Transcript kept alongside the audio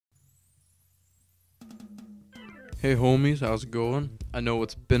Hey homies, how's it going? I know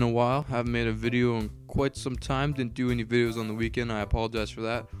it's been a while. Haven't made a video in quite some time. Didn't do any videos on the weekend. I apologize for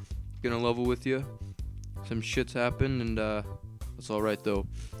that. Gonna level with you. Some shit's happened and that's alright though.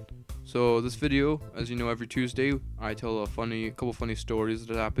 So this video, as you know, every Tuesday I tell a couple funny stories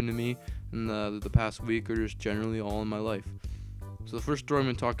that happened to me in the past week or just generally all in my life. So the first story I'm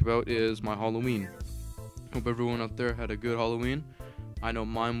gonna talk about is my Halloween. Hope everyone out there had a good Halloween. I know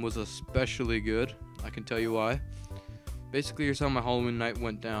mine was especially good. I can tell you why. Basically, here's how my Halloween night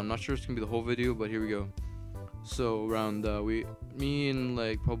went down. Not sure it's gonna be the whole video, but here we go. So around me and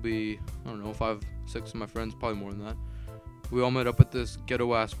like probably I don't know 5, 6 of my friends, probably more than that. We all met up at this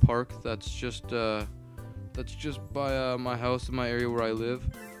ghetto ass park that's just by my house in my area where I live.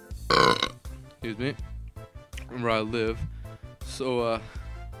 Excuse me, where I live. So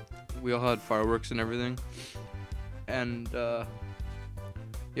we all had fireworks and everything, and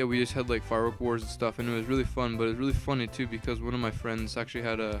yeah, we just had like firework wars and stuff, and it was really fun. But it was really funny too because one of my friends actually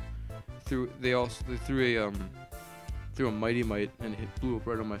had threw a mighty might and it blew up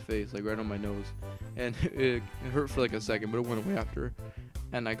right on my face, like right on my nose, and it hurt for like a second, but it went away after.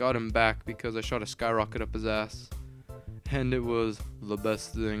 And I got him back because I shot a skyrocket up his ass, and it was the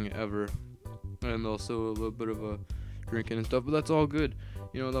best thing ever. And also a little bit of a drinking and stuff, but that's all good.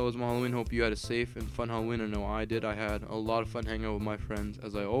 You know, that was my Halloween. Hope you had a safe and fun Halloween. I know I did. I had a lot of fun hanging out with my friends,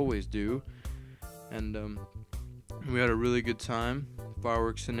 as I always do. And we had a really good time.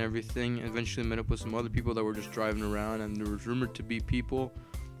 Fireworks and everything. Eventually met up with some other people that were just driving around, and there was rumored to be people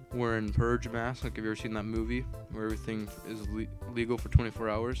wearing purge masks. Like, have you ever seen that movie where everything is legal for 24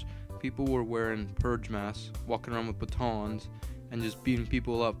 hours? People were wearing purge masks, walking around with batons, and just beating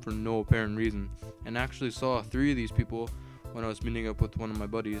people up for no apparent reason. And I actually saw 3 of these people when I was meeting up with one of my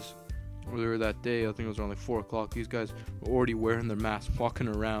buddies earlier that day. I think it was around like 4 o'clock. These guys were already wearing their masks, walking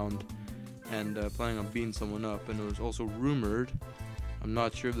around, and planning on beating someone up. And it was also rumored, I'm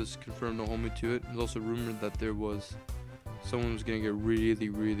not sure if this is confirmed, don't hold me to it, it was also rumored that someone was going to get really,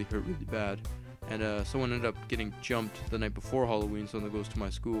 really hurt really bad. And someone ended up getting jumped the night before Halloween, someone that goes to my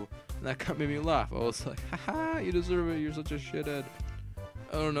school. And that kind of made me laugh. I was like, haha, you deserve it, you're such a shithead.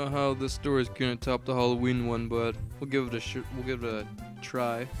 I don't know how this story is gonna top the Halloween one, but we'll give it a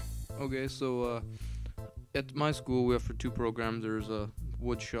try. Okay, so at my school we have for 2 programs. There's a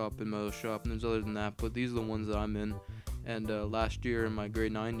wood shop and metal shop, and there's other than that, but these are the ones that I'm in. And last year in my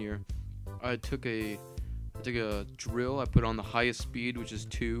grade 9 year, I took a drill. I put on the highest speed, which is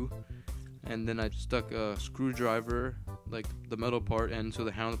 2, and then I stuck a screwdriver, like the metal part, and so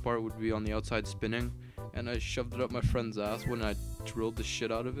the handle part would be on the outside spinning. And I shoved it up my friend's ass when I drilled the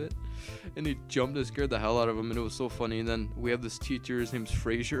shit out of it, and he jumped and scared the hell out of him, and it was so funny. And then we have this teacher, his name's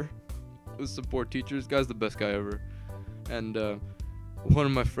Frazier, the support teacher. This guy's the best guy ever. And one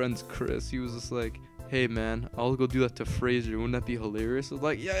of my friends, Chris, he was just like, hey man, I'll go do that to Frazier, wouldn't that be hilarious? I was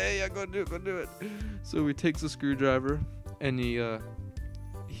like, yeah, go do it. So he takes a screwdriver, and we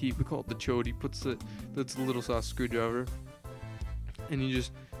call it the chode. He puts that's a little soft screwdriver, and he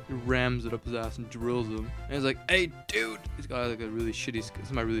rams it up his ass and drills him. And he's like, hey dude, he's got like a really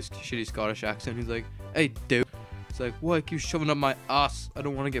shitty Scottish accent. He's like, hey dude, it's like, what, I keep shoving up my ass, I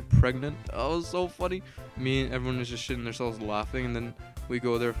don't want to get pregnant. Oh, it was so funny. Me and everyone is just shitting themselves laughing. And then we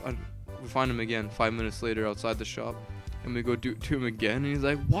go there, we find him again 5 minutes later outside the shop, and we go to him again, and he's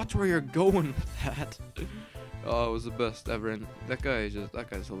like, watch where you're going with that. Oh, it was the best ever. And that guy's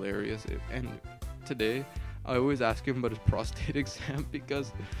hilarious. And today I always ask him about his prostate exam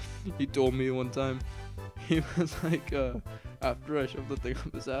because he told me one time, he was like, after I shoved the thing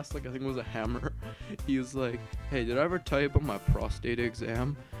up his ass, like I think it was a hammer, he was like, hey, did I ever tell you about my prostate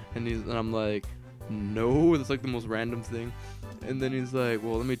exam? And I'm like, no, it's like the most random thing. And then he's like,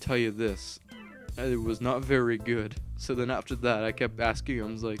 well, let me tell you this, it was not very good. So then after that, I kept asking him,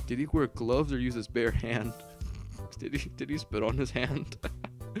 I was like, did he wear gloves or use his bare hand? Did he spit on his hand?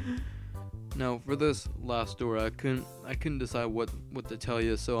 Now, for this last story, I couldn't decide what to tell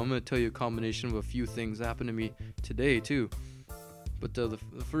you, so I'm going to tell you a combination of a few things that happened to me today, too. But the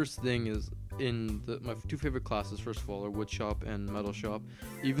first thing is, in my 2 favorite classes, first of all, are wood shop and metal shop.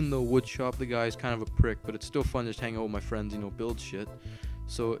 Even though wood shop, the guy is kind of a prick, but it's still fun to just hang out with my friends, build shit.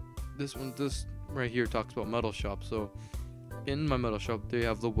 So this right here talks about metal shop. So in my metal shop, they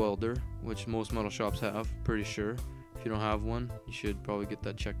have the welder, which most metal shops have, pretty sure. If you don't have one, you should probably get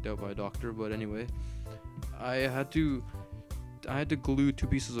that checked out by a doctor. But anyway, I had to glue 2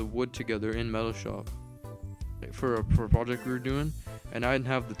 pieces of wood together in metal shop for a project we were doing, and I didn't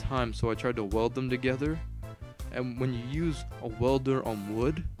have the time, so I tried to weld them together. And when you use a welder on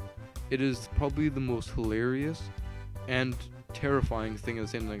wood, it is probably the most hilarious and terrifying thing at the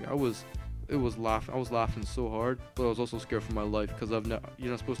same time. it was laughing. I was laughing so hard, but I was also scared for my life because you're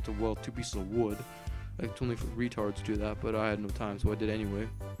not supposed to weld 2 pieces of wood. Like only for retards do that, but I had no time, so I did anyway.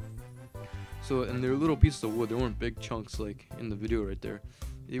 So, and they're little pieces of wood. They weren't big chunks like in the video right there.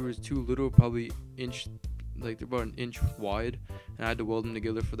 They were 2 little, probably inch, like they're about an inch wide, and I had to weld them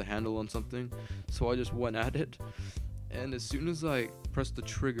together for the handle on something. So I just went at it, and as soon as I pressed the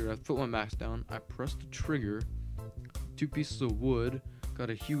trigger, I put my max down. I pressed the trigger. 2 pieces of wood got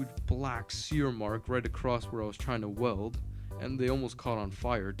a huge black sear mark right across where I was trying to weld, and they almost caught on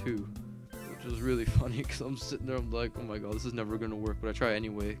fire too, which was really funny because I'm sitting there, I'm like, oh my god, this is never gonna work, but I try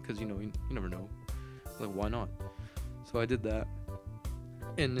anyway because you never know, like why not? So I did that,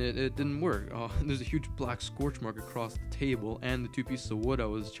 and it didn't work. There's a huge black scorch mark across the table and the 2 pieces of wood I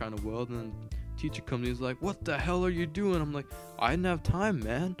was trying to weld, and then the teacher comes in, he's like, what the hell are you doing? I'm like, I didn't have time,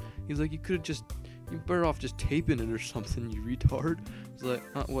 man. He's like, you better off just taping it or something, you retard. It's like,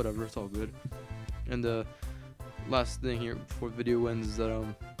 whatever, it's all good. And the last thing here before the video ends is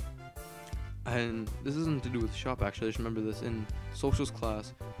that and this isn't to do with shop actually, I just remember this. In socials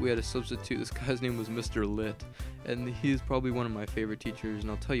class, we had a substitute. This guy's name was Mr. Lit, and he's probably one of my favorite teachers,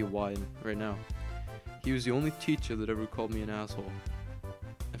 and I'll tell you why right now. He was the only teacher that ever called me an asshole,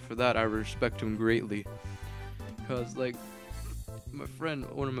 and for that I respect him greatly. Because like, my friend,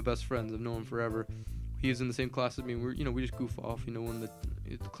 one of my best friends, I've known him forever, he's in the same class as me, and we just goof off, when the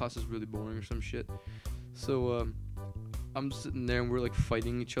class is really boring or some shit. So I'm sitting there and we're like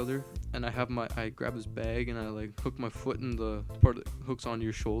fighting each other, and I grab his bag and I like hook my foot in the part that hooks onto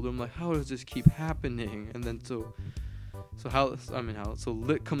your shoulder. I'm like, how does this keep happening? And then so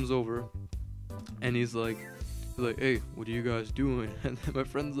Lit comes over, and he's like, hey, what are you guys doing? And then my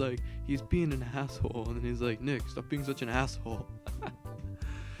friend's like, he's being an asshole. And then he's like, Nick, stop being such an asshole.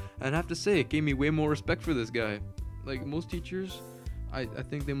 And I have to say, it gave me way more respect for this guy. Like most teachers, I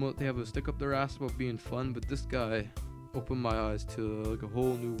think they have a stick up their ass about being fun, but this guy opened my eyes to like a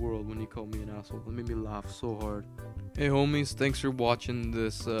whole new world when he called me an asshole. It made me laugh so hard. Hey homies, thanks for watching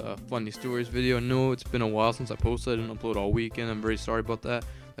this funny stories video. I know it's been a while since I posted. I didn't upload all weekend. I'm very sorry about that.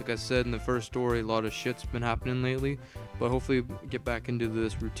 Like I said in the first story, a lot of shit's been happening lately, but hopefully get back into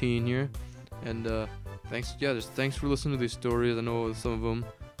this routine here. And thanks for listening to these stories. I know some of them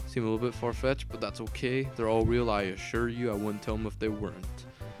seem a little bit far-fetched, but that's okay. They're all real, I assure you. I wouldn't tell them if they weren't.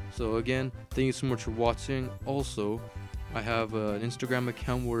 So again, thank you so much for watching. Also, I have an Instagram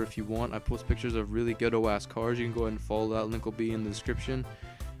account where if you want, I post pictures of really ghetto-ass cars. You can go ahead and follow that. Link will be in the description.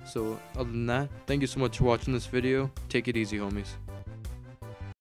 So other than that, thank you so much for watching this video. Take it easy, homies.